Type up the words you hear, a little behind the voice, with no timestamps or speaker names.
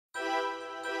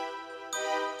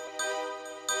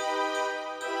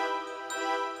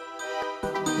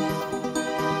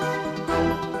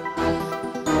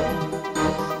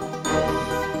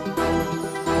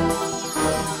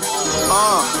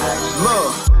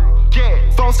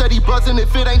Phone steady buzzing.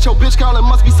 If it ain't your bitch calling,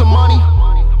 must be some money.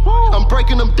 I'm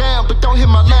breaking them down, but don't hit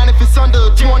my line if it's under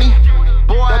a 20.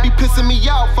 Boy, that be pissing me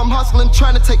off. I'm hustling,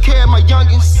 trying to take care of my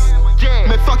youngins.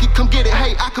 Man, fuck it, come get it.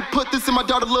 Hey, I could put this in my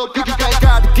daughter little piggy bank.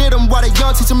 Got to get them while they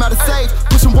young, teach them how to save.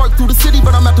 Pushing work through the city,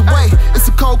 but I'm out the way. It's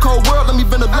a cold, cold world, let me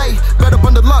ventilate. Better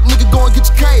bundle up, nigga, go and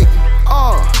get your cake.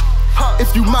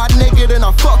 If you my nigga, then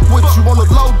I fuck with you. On the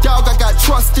low, dog, I got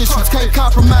trust issues. Can't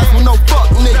compromise with no fuck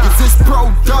niggas. It's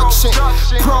production,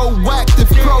 proactive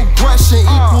progression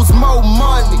equals more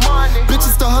money.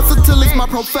 Bitches to hustle till it's my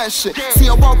profession. See,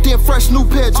 I walked in fresh, new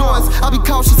pair of joints. I be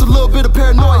cautious, a little bit of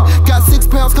paranoid. Got 6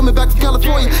 pounds coming back from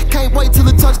California. Can't wait till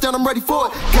the touchdown, I'm ready for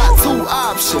it. Got 2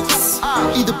 options,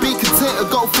 either be content or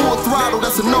go full throttle.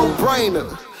 That's a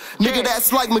no-brainer. Nigga, that's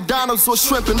like McDonald's or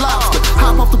shrimp and lobster.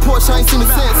 Hop off the porch, I ain't seen the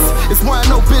sense. It's why I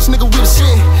know bitch, nigga, with the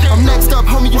shit. I'm next up,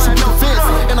 homie, you should be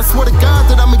convinced. And I swear to God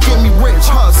that I'ma get me rich,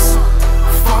 hustle.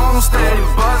 Phone steady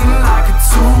buzzing like a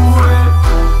two-way.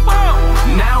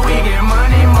 Now we get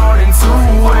money more than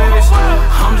 2 ways.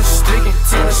 I'm just sticking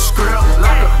to the script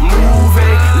like a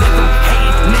movie. Let them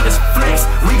hate niggas flex,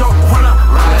 we gon' run up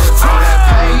right all that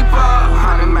paper,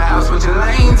 100 miles with your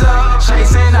lanes up.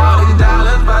 Chasing all these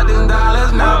dollars, but these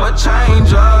dollars never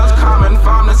change us. Coming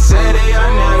from the city, a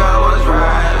nigga was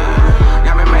right.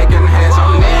 Got me making heads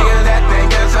on niggas that think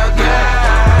it's a game.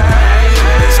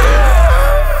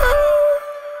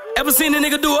 Ever seen a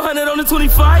nigga do 100 on the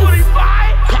 25?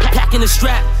 Packing the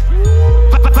strap,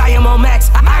 volume on max.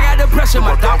 I got the pressure,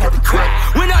 my dog got the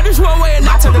crack. Went out this one way and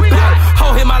not to the back.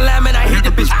 Hold hit my line and I hit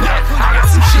the bitch back. I got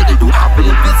some shit to do, I feel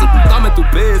invisible, thumbing through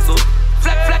pencil.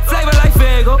 Flavor like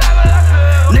Fago.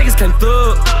 Niggas can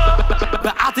thug,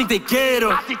 but I think they get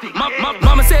em.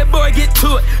 Mama said, boy, get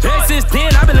to it. Ever since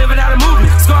then, I've been living out a movie.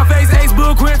 Scarface, Ace,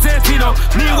 Bull, Quentin, Tarantino.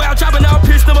 Meanwhile, chopping out,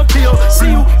 pitch them appeal.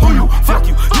 See you, who you, fuck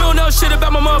you. You don't know shit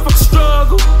about my motherfucking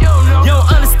struggle. You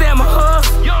don't understand my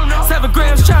hustle. 7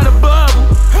 grams trying to bubble.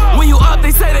 When you up,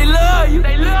 they say they love you.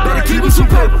 Better keep you some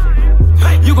paper.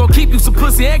 You gon' keep you some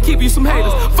pussy and keep you some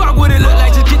haters. Fuck what it look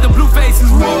like, just get the blue faces.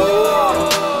 Whoa.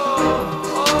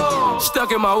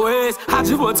 Stuck in my ways, I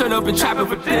just wanna turn up and trap it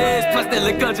for days. Plus that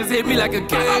little gun just hit me like a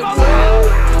game.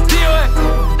 T.Wiz,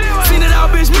 seen it all,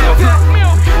 bitch, milk it.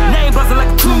 Name buzzing like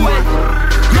a two-way.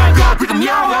 Young God, pick 'em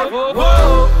young.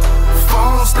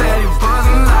 Phone steady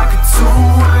buzzing like a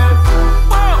two-way.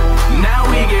 Now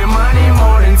we get money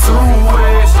more than 2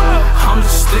 ways. I'm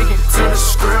just sticking to the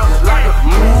script like a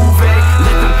movie.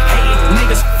 Let them hate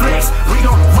niggas flex, we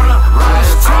gon' run up right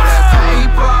all that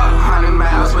paper, 100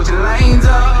 miles with your lanes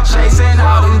up. Chasing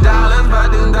all these dollars,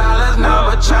 but these dollars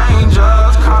never change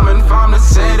us. Coming from the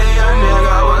city, a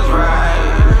nigga was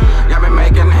right. Got me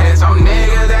making hits on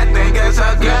niggas that think it's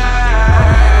a game.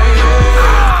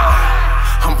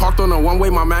 I'm parked on a 1-way,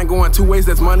 my man going 2 ways,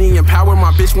 that's money and power.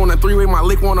 My bitch want a 3-way, my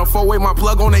lick want a 4-way. My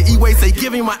plug on the E-way, say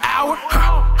give him an hour.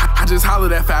 I just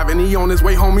hollered at 5 and he on his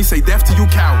way home, he say death to you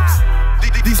cowards.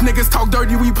 These niggas talk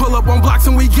dirty, we pull up on blocks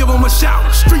and we give them a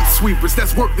shout. Street sweepers,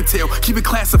 that's work to tell. Keep it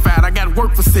classified, I got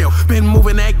work for sale. Been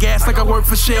moving that gas like I work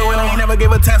for Shell. And I ain't never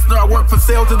gave a tester, I work for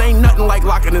sales. It ain't nothing like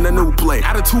locking in a new play.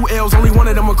 Out of 2 L's, only one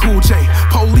of them a cool J.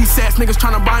 Police ass niggas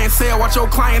tryna buy and sell. Watch your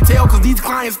clientele, cause these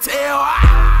clients tell.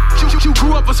 You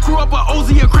grew up a screw up, a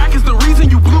OZ, a crack is the reason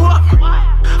you blew up.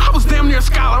 I was damn near a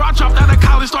scholar, I dropped out of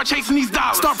college, start chasing these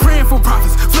dollars. Start praying for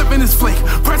profits, flipping this flake,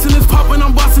 pressing this pump and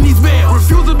I'm busting these bells.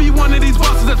 Refuse to be one of these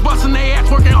busters that's busting their ass,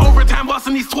 working overtime,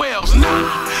 busting these 12s.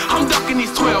 Nah, I'm ducking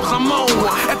these 12s, I'm on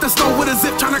one. At the store with a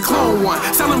zip trying to clone one.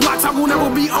 Selling blocks, I will never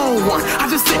be on one. I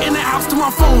just sit in the house till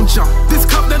my phone jump. This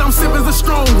cup that I'm sipping's a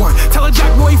strong one. Tell a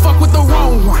jack boy he fuck with the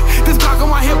wrong one. This Glock on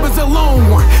my hip is a lone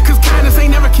one, cause kindness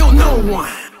ain't never killed no one.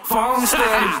 Phone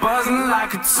steady buzzing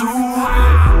like a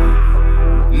two-way.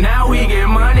 Now we get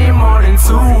money more than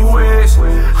 2 ways.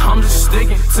 I'm just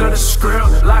sticking to the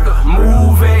script like a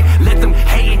movie. Let them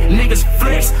hate niggas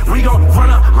flex, we gon' run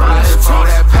up right all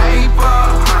that paper,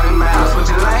 100 miles with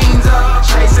your lanes up.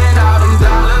 Chasing all them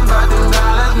dollars, but them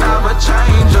dollars never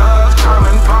change us.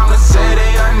 Coming from the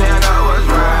city, a nigga was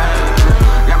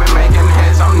right. Got me making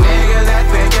hits on niggas that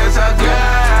think it's a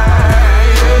game.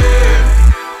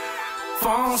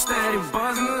 Phone steady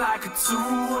buzzing like a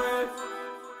two-way.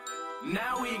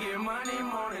 Now we get money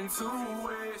more than 2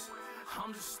 ways.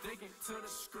 I'm just sticking to the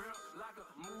script like a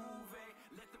movie.